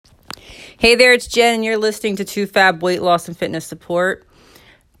Hey there, it's Jen, and you're listening to TwoFab Weight Loss and Fitness Support.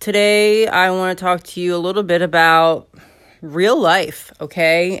 Today, I want to talk to you a little bit about real life,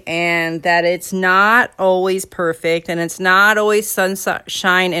 okay? And that it's not always perfect, and it's not always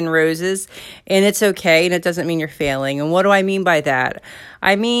sunshine and roses, and it's okay, and it doesn't mean you're failing. And what do I mean by that?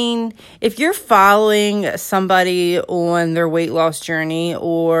 I mean, if you're following somebody on their weight loss journey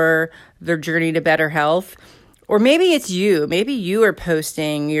or their journey to better health, or maybe it's you. Maybe you are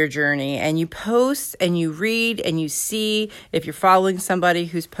posting your journey and you post and you read and you see, if you're following somebody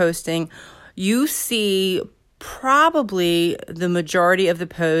who's posting, you see probably the majority of the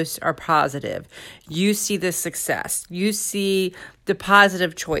posts are positive. You see the success. You see the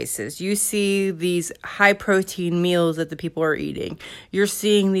positive choices. You see these high protein meals that the people are eating. You're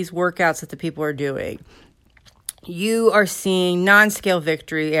seeing these workouts that the people are doing. You are seeing non-scale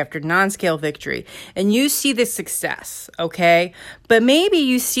victory after non-scale victory, and you see the success, okay? But maybe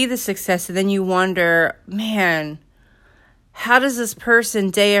you see the success and then you wonder, man, how does this person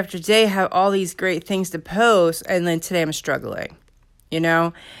day after day have all these great things to post, and then today I'm struggling, you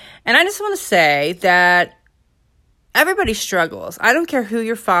know? And I just want to say that everybody struggles. I don't care who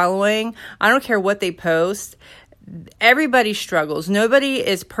you're following. I don't care what they post. Everybody struggles. Nobody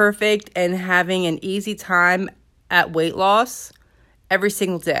is perfect and having an easy time at weight loss every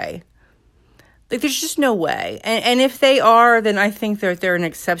single day. Like, there's just no way. And if they are, then I think they're an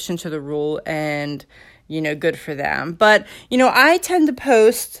exception to the rule, and, you know, good for them. But, you know, I tend to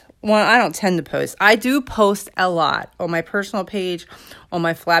post, well, I don't tend to post. I do post a lot on my personal page, on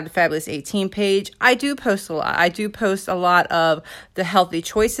my Flab to Fabulous 18 page. I do post a lot. I do post a lot of the healthy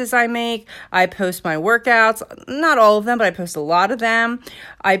choices I make. I post my workouts, not all of them, but I post a lot of them.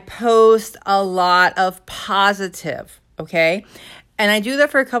 I post a lot of positive, okay? And I do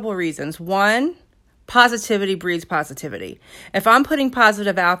that for a couple of reasons. One, positivity breeds positivity. If I'm putting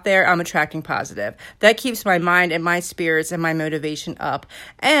positive out there, I'm attracting positive. That keeps my mind and my spirits and my motivation up.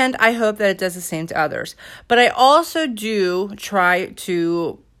 And I hope that it does the same to others. But I also do try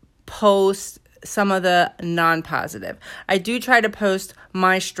to post some of the non-positive. I do try to post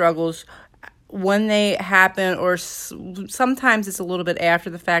my struggles when they happen, or sometimes it's a little bit after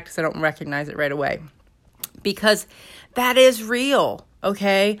the fact because I don't recognize it right away. Because that is real.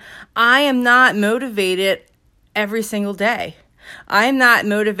 Okay, I am not motivated every single day. I'm not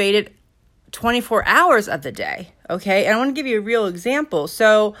motivated 24 hours of the day. Okay, and I want to give you a real example.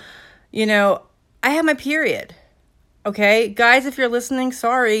 So, you know, I have my period. Okay, guys, if you're listening,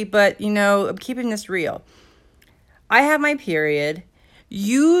 sorry, but, you know, I'm keeping this real. I have my period.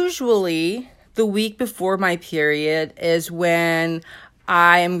 Usually, the week before my period is when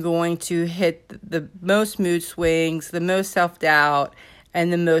I am going to hit the most mood swings, the most self-doubt,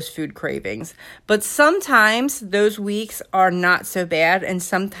 and the most food cravings. But sometimes those weeks are not so bad, and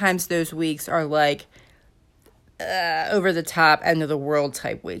sometimes those weeks are like over the top, end of the world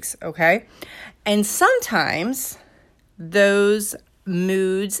type weeks, okay? And sometimes those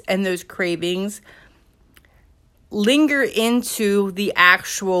moods and those cravings linger into the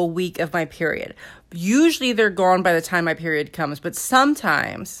actual week of my period. Usually they're gone by the time my period comes, but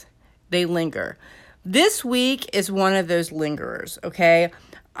sometimes they linger. This week is one of those lingerers, okay?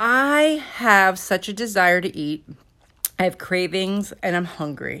 I have such a desire to eat. I have cravings and I'm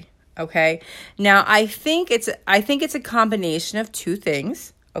hungry, okay? Now, I think it's a combination of two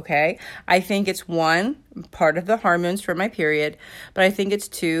things, okay? I think it's one, part of the hormones for my period, but I think it's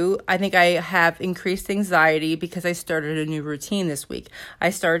two, I think I have increased anxiety because I started a new routine this week.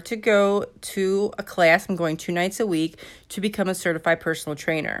 I started to go to a class. I'm going 2 nights a week to become a certified personal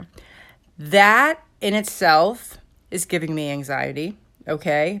trainer. That in itself is giving me anxiety,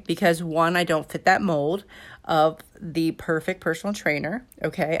 okay? Because one, I don't fit that mold of the perfect personal trainer,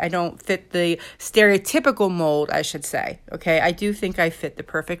 okay? I don't fit the stereotypical mold, I should say, okay? I do think I fit the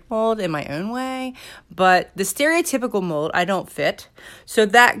perfect mold in my own way, but the stereotypical mold, I don't fit. So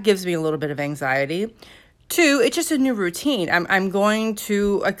that gives me a little bit of anxiety. Two, it's just a new routine. I'm going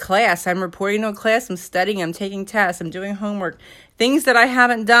to a class. I'm reporting to a class. I'm studying. I'm taking tests. I'm doing homework. Things that I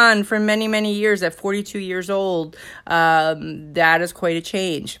haven't done for many, many years at 42 years old. That is quite a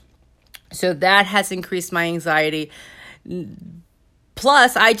change. So that has increased my anxiety.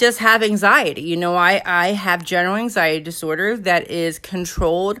 Plus, I just have anxiety. You know, I have general anxiety disorder that is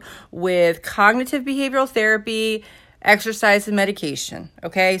controlled with cognitive behavioral therapy, exercise, and medication.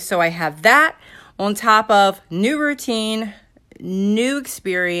 Okay, so I have that on top of new routine, new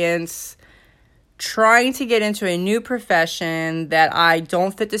experience, trying to get into a new profession that I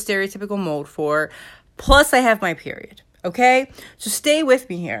don't fit the stereotypical mold for. Plus, I have my period. Okay, so stay with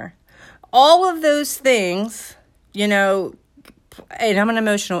me here. All of those things, you know, and I'm an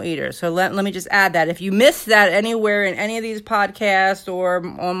emotional eater. So let me just add that. If you missed that anywhere in any of these podcasts or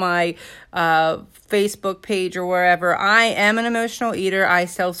on my Facebook page or wherever, I am an emotional eater. I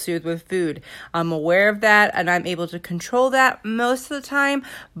self-soothe with food. I'm aware of that and I'm able to control that most of the time,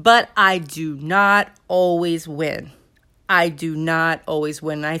 but I do not always win. I do not always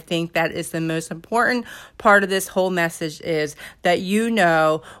win. I think that is the most important part of this whole message is that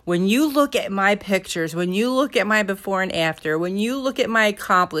when you look at my pictures, when you look at my before and after, when you look at my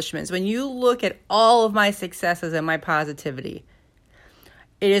accomplishments, when you look at all of my successes and my positivity,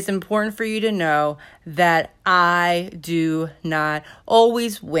 it is important for you to know that I do not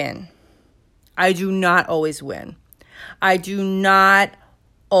always win. I do not always win. I do not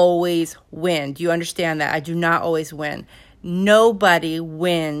always win. Do you understand that? I do not always win. Nobody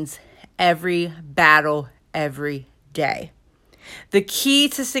wins every battle every day. The key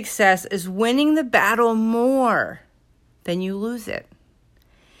to success is winning the battle more than you lose it.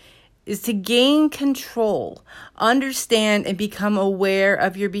 Is to gain control, understand and become aware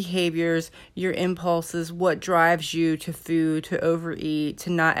of your behaviors, your impulses, what drives you to food, to overeat, to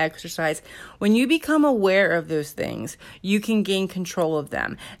not exercise. When you become aware of those things, you can gain control of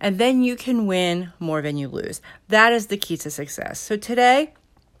them, and then you can win more than you lose. That is the key to success. So today,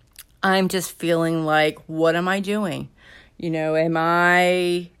 I'm just feeling like, what am I doing? Am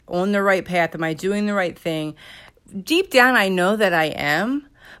I on the right path? Am I doing the right thing? Deep down, I know that I am.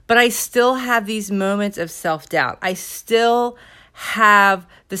 But I still have these moments of self-doubt. I still have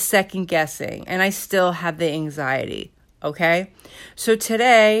the second guessing and I still have the anxiety. Okay. So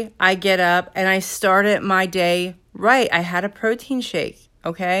today I get up and I started my day right. I had a protein shake.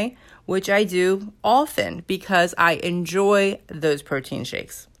 Okay. Which I do often because I enjoy those protein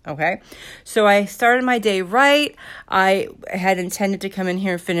shakes. Okay. So I started my day right. I had intended to come in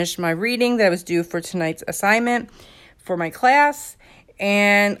here and finish my reading that was due for tonight's assignment for my class.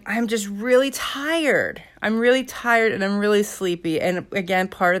 And I'm just really tired. I'm really tired and I'm really sleepy. And again,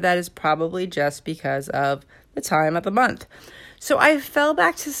 part of that is probably just because of the time of the month. So I fell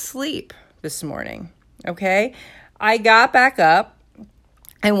back to sleep this morning. Okay. I got back up.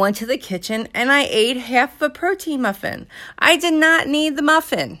 I went to the kitchen and I ate half of a protein muffin. I did not need the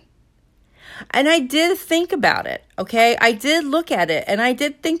muffin. And I did think about it, okay? I did look at it and I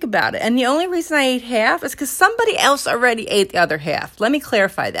did think about it. And the only reason I ate half is because somebody else already ate the other half. Let me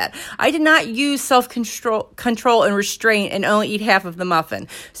clarify that. I did not use self-control and restraint and only eat half of the muffin.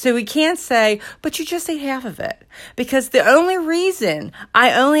 So we can't say, but you just ate half of it. Because the only reason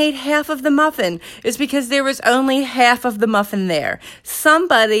I only ate half of the muffin is because there was only half of the muffin there.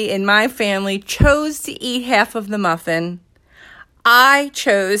 Somebody in my family chose to eat half of the muffin. I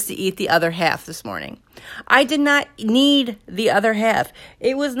chose to eat the other half this morning. I did not need the other half.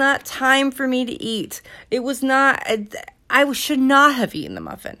 It was not time for me to eat. I should not have eaten the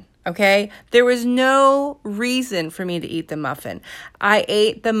muffin. Okay? There was no reason for me to eat the muffin. I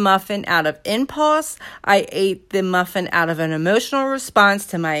ate the muffin out of impulse. I ate the muffin out of an emotional response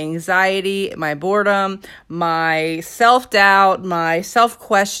to my anxiety, my boredom, my self-doubt, my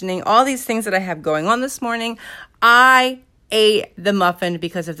self-questioning, all these things that I have going on this morning. I ate the muffin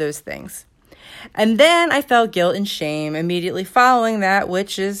because of those things. And then I felt guilt and shame immediately following that,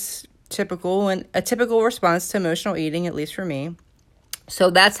 which is typical and a typical response to emotional eating, at least for me. So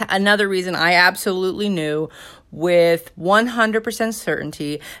that's another reason I absolutely knew with 100%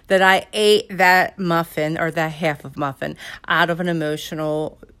 certainty that I ate that muffin or that half of muffin out of an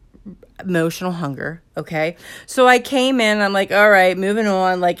emotional hunger. Okay. So I came in, I'm like, all right, moving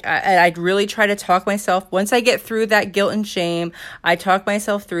on. Like I'd really try to talk myself. Once I get through that guilt and shame, I talk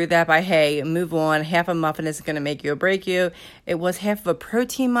myself through that by, hey, move on. Half a muffin isn't going to make you or break you. It was half of a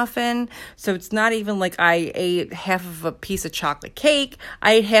protein muffin. So it's not even like I ate half of a piece of chocolate cake.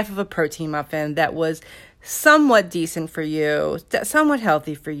 I ate half of a protein muffin that was somewhat decent for you, somewhat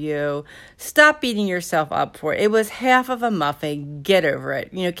healthy for you. Stop beating yourself up for it. It was half of a muffin. Get over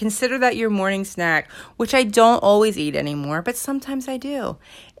it. Consider that your morning snack, which I don't always eat anymore, but sometimes I do.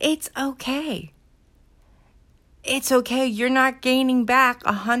 It's okay. It's okay. You're not gaining back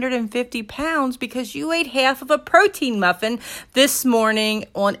 150 pounds because you ate half of a protein muffin this morning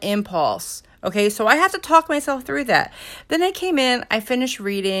on impulse. Okay, so I had to talk myself through that. Then I came in, I finished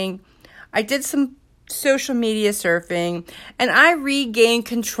reading, I did some social media surfing, and I regained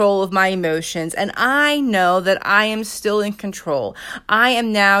control of my emotions, and I know that I am still in control. I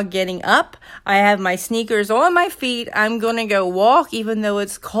am now getting up. I have my sneakers on my feet. I'm going to go walk even though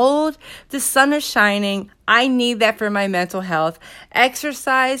it's cold. The sun is shining. I need that for my mental health.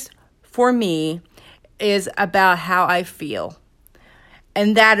 Exercise for me is about how I feel.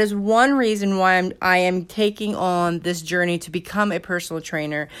 And that is one reason why I am taking on this journey to become a personal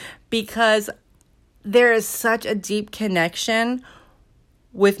trainer, because there is such a deep connection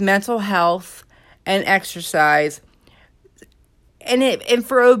with mental health and exercise. And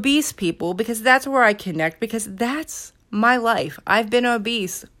for obese people, because that's where I connect, because that's my life. I've been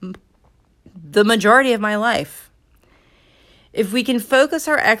obese the majority of my life. If we can focus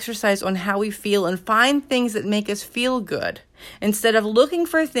our exercise on how we feel and find things that make us feel good, instead of looking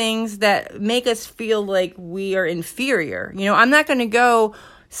for things that make us feel like we are inferior. I'm not going to go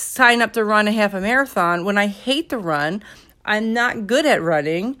sign up to run a half a marathon when I hate to run. I'm not good at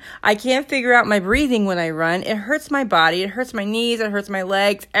running. I can't figure out my breathing when I run. It hurts my body. It hurts my knees. It hurts my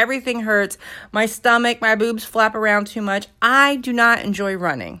legs. Everything hurts. My stomach, my boobs flap around too much. I do not enjoy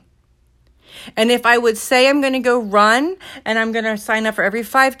running. And if I would say I'm going to go run and I'm going to sign up for every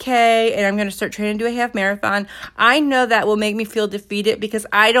 5K and I'm going to start training to do a half marathon, I know that will make me feel defeated because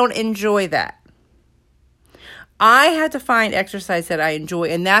I don't enjoy that. I had to find exercise that I enjoy,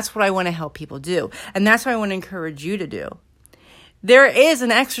 and that's what I want to help people do. And that's what I want to encourage you to do. There is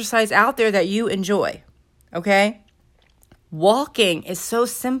an exercise out there that you enjoy, okay? Walking is so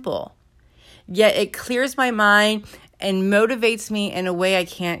simple, yet it clears my mind and motivates me in a way I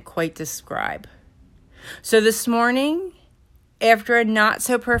can't quite describe. So this morning, after a not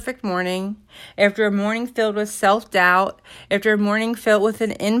so perfect morning, after a morning filled with self-doubt, after a morning filled with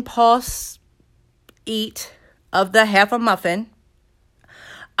an impulse eat of the half a muffin,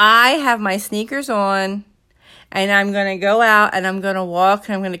 I have my sneakers on and I'm going to go out and I'm going to walk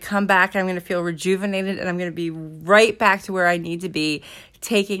and I'm going to come back and I'm going to feel rejuvenated and I'm going to be right back to where I need to be,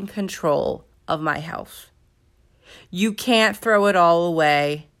 taking control of my health. You can't throw it all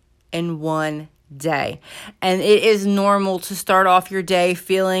away in one day. And it is normal to start off your day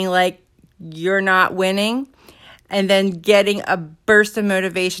feeling like you're not winning and then getting a burst of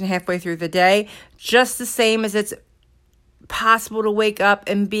motivation halfway through the day, just the same as it's possible to wake up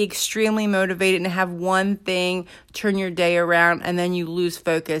and be extremely motivated and have one thing turn your day around, and then you lose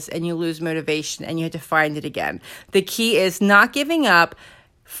focus and you lose motivation and you have to find it again. The key is not giving up,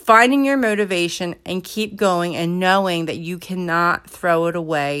 finding your motivation and keep going and knowing that you cannot throw it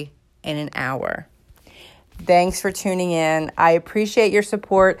away in an hour. Thanks for tuning in. I appreciate your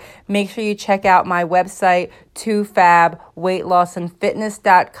support. Make sure you check out my website,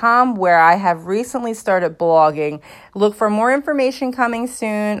 2fabweightlossandfitness.com, where I have recently started blogging. Look for more information coming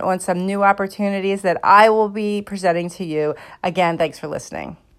soon on some new opportunities that I will be presenting to you. Again, thanks for listening.